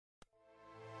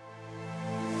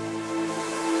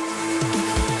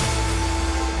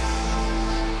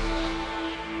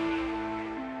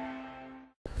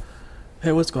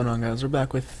Hey, what's going on, guys? We're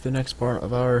back with the next part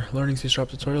of our Learning C#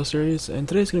 tutorial series, and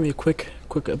today's going to be a quick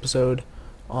episode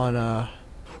on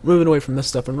moving away from this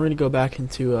stuff, and we're going to go back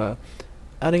into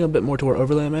adding a bit more to our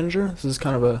overlay manager. This is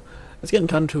it's getting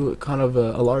kind of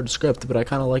a large script, but I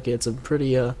kind of like it. It's a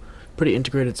pretty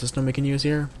integrated system we can use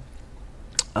here.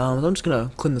 So I'm just going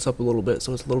to clean this up a little bit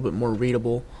so it's a little bit more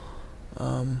readable.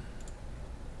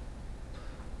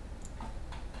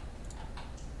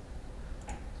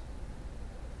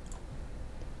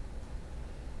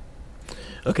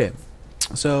 Okay,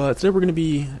 so today we're going to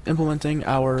be implementing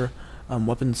our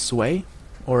weapon sway,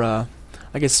 or I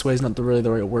guess sway is not really the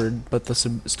right word, but the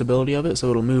stability of it, so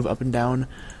it'll move up and down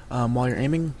while you're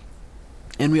aiming.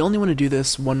 And we only want to do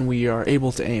this when we are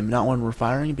able to aim, not when we're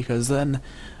firing, because then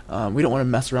we don't want to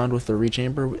mess around with the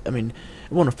rechamber. I mean,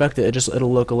 it won't affect it.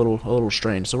 It'll look a little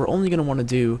strange. So we're only going to want to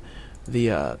do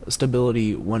the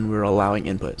stability when we're allowing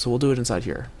input. So we'll do it inside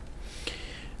here.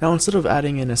 Now, instead of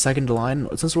adding in a second line,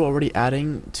 since we're already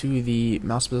adding to the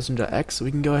mouse position.x,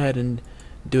 we can go ahead and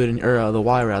do it in, or the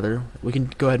y rather, we can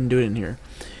go ahead and do it in here.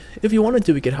 If you wanted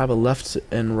to, we could have a left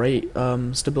and right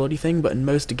stability thing, but in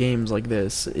most games like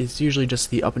this, it's usually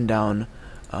just the up and down.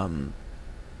 I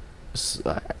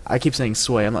keep saying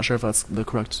sway. I'm not sure if that's the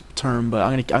correct term, but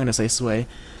I'm gonna say sway.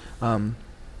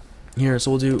 Here, so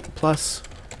we'll do plus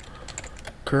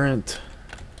current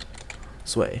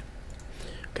sway.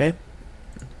 Okay.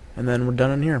 And then we're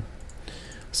done in here.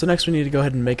 So next we need to go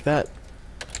ahead and make that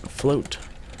float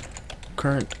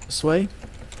current sway.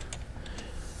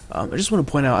 I just want to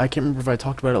point out, I can't remember if I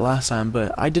talked about it last time,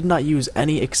 but I did not use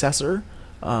any accessor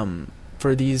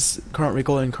for these current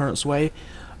recoil and current sway.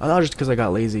 Not just because I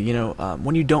got lazy. You know,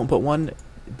 when you don't put one,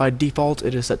 by default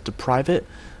it is set to private,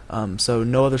 so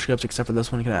no other scripts except for this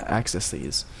one can access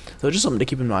these. So just something to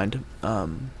keep in mind.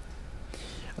 And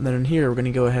then in here we're going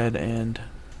to go ahead and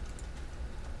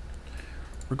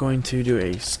we're going to do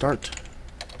a start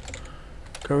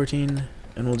coroutine,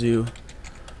 and we'll do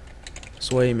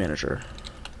sway manager.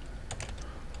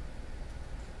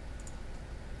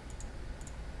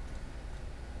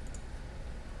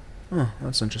 Oh,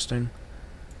 that's interesting.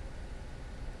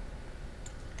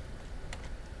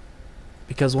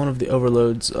 Because one of the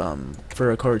overloads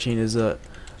for a coroutine is a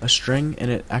string,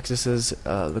 and it accesses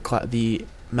the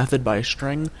method by a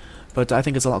string, but I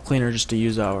think it's a lot cleaner just to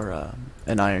use our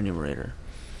NI enumerator.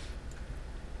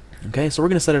 Okay, so we're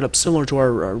going to set it up similar to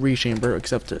our rechamber,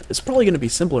 except it's probably going to be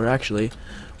simpler actually.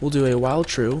 We'll do a while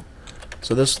true,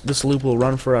 so this loop will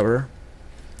run forever,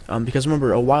 because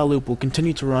remember, a while loop will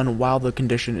continue to run while the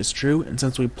condition is true, and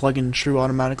since we plug in true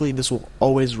automatically, this will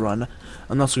always run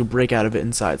unless we break out of it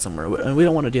inside somewhere, and we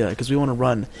don't want to do that because we want to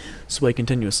run sway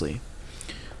continuously.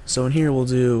 So in here we'll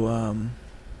do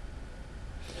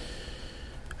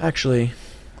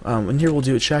in here we'll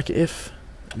do check if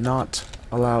not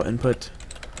allow input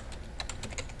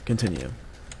continue.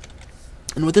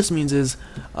 And what this means is,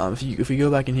 if we go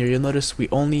back in here, you'll notice we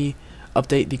only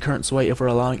update the current sway if we're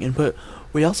allowing input.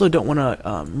 We also don't want to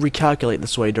recalculate the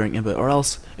sway during input, or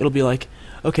else it'll be like,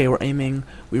 okay, we're aiming,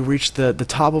 we reach the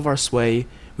top of our sway,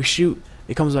 we shoot,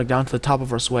 it comes back down to the top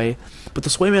of our sway, but the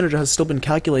sway manager has still been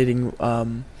calculating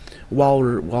while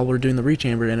we're doing the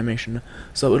rechamber animation.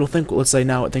 So it'll think, let's say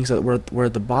now it thinks that we're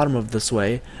at the bottom of the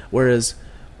sway, whereas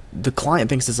the client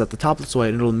thinks it's at the top of the sway,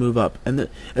 and it'll move up. And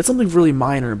it's something really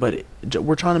minor, but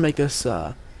we're trying to make this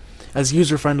as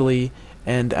user-friendly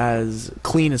and as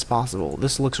clean as possible.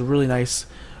 This looks really nice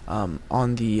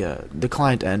on the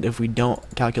client end if we don't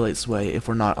calculate sway, if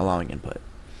we're not allowing input.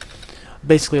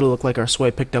 Basically, it'll look like our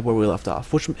sway picked up where we left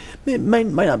off, which might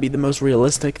not be the most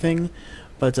realistic thing,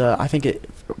 but I think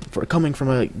for coming from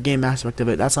a game aspect of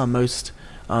it, that's how most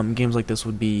games like this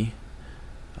would be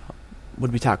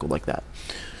tackled like that.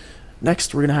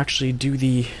 Next, we're going to actually do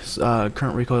the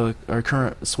current recoil or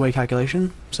current sway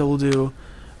calculation. So we'll do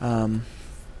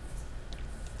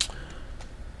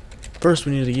first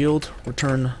we need a yield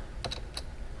return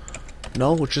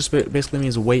null, which just basically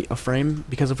means wait a frame,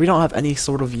 because if we don't have any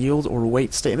sort of yield or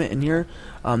wait statement in here,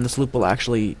 this loop will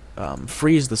actually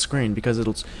freeze the screen, because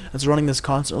it's running this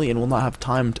constantly and will not have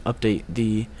time to update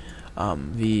the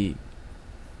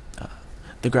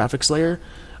graphics layer.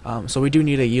 So we do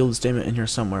need a yield statement in here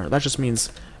somewhere. That just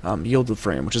means yield the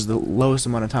frame, which is the lowest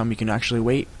amount of time you can actually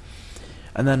wait.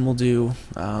 And then we'll do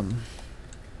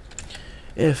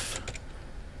if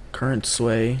current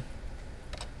sway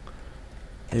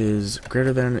is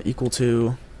greater than or equal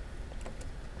to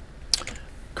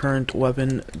current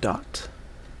weapon dot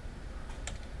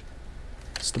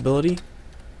stability.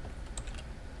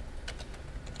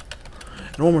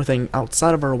 And one more thing,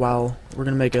 outside of our while, we're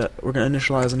gonna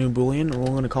initialize a new boolean, and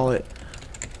we're gonna call it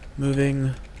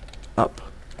moving up.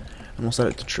 and we'll set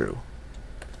it to true.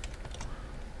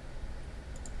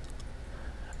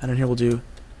 And then here we'll do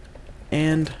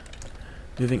and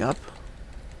moving up.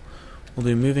 We'll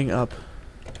do moving up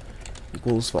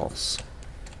equals false.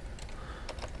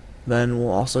 Then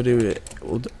we'll also do it.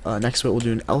 Next to it, we'll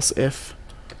do an else if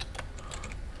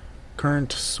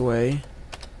current sway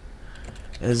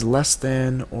is less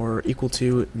than or equal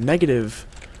to negative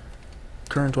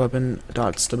current weapon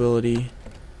dot stability,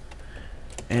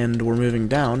 and we're moving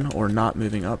down or not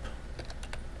moving up.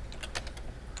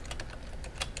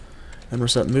 And we're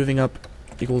set moving up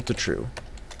equal to true.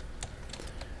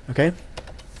 Okay.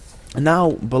 And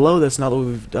now below this, now that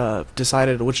we've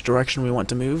decided which direction we want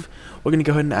to move, we're going to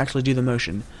go ahead and actually do the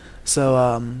motion.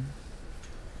 So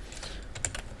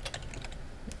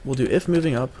we'll do if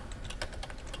moving up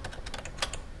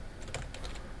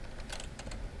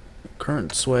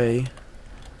current sway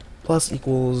plus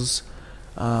equals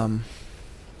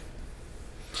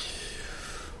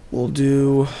we'll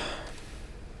do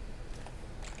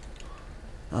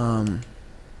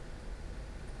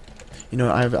you know,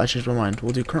 I changed my mind.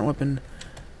 We'll do current weapon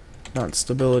dot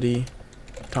stability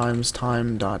times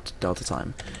time dot delta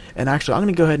time. And actually, I'm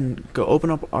going to go ahead and open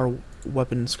up our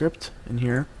weapon script in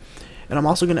here, and I'm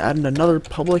also going to add in another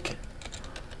public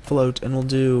float, and we'll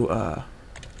do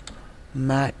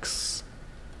max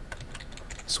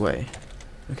sway.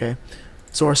 Okay,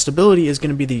 so our stability is going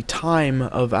to be the time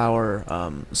of our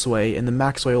sway, and the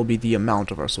max sway will be the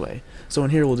amount of our sway. So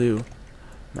in here we'll do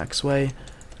max sway,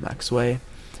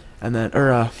 and then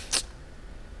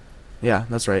yeah,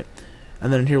 that's right.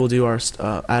 And then here we'll do our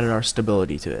added our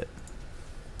stability to it.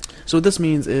 So what this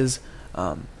means is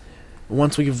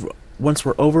once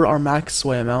we're over our max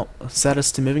sway amount, set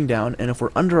us to moving down, and if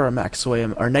we're under our max sway,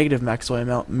 our negative max sway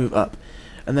amount, move up.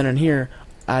 And then in here,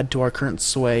 add to our current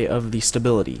sway of the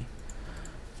stability.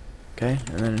 Okay,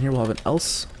 and then in here we'll have an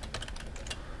else.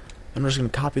 I'm just going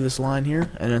to copy this line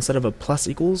here, and instead of a plus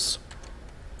equals,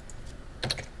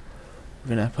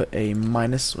 we're going to put a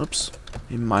minus,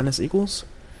 a minus equals.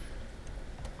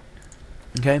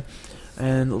 Okay,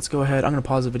 and let's go ahead. I'm going to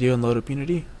pause the video and load up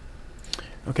Unity.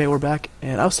 Okay, we're back,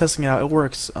 and I was testing it out. It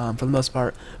works for the most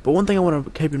part, but one thing I want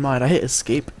to keep in mind, I hit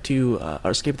escape to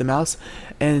or escape the mouse,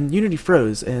 and Unity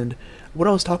froze. And what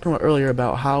I was talking about earlier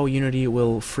about how Unity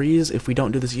will freeze if we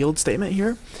don't do this yield statement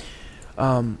here,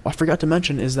 I forgot to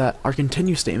mention is that our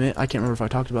continue statement, I can't remember if I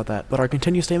talked about that, but our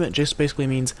continue statement just basically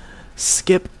means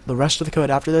skip the rest of the code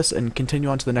after this and continue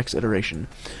on to the next iteration.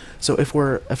 So if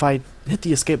I hit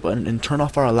the escape button and turn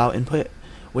off our allow input,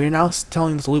 we are now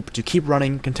telling this loop to keep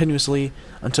running continuously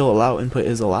until allow input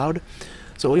is allowed.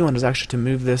 So what we want is actually to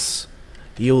move this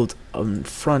yield in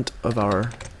front of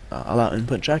our allow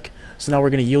input check. So now we're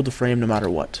going to yield the frame no matter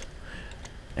what.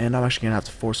 And I'm actually going to have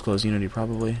to force close Unity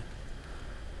probably.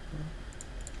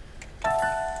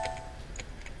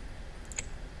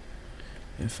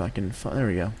 If I can find, there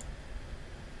we go.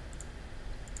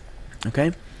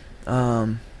 Okay.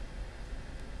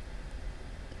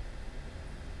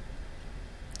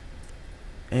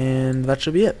 And that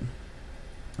should be it.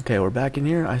 Okay, we're back in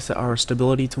here. I set our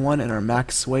stability to 1 and our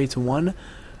max sway to 1.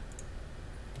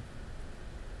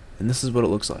 And this is what it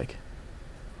looks like.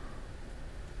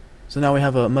 So now we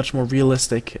have a much more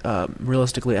realistic,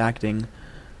 realistically acting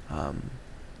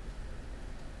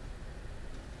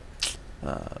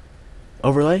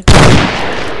overlay.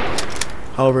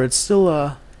 However, it's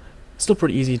still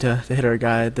pretty easy to hit our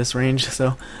guy at this range.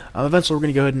 So eventually we're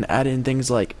going to go ahead and add in things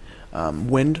like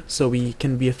wind, so we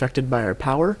can be affected by our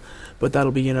power, but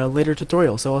that'll be in a later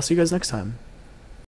tutorial. So I'll see you guys next time.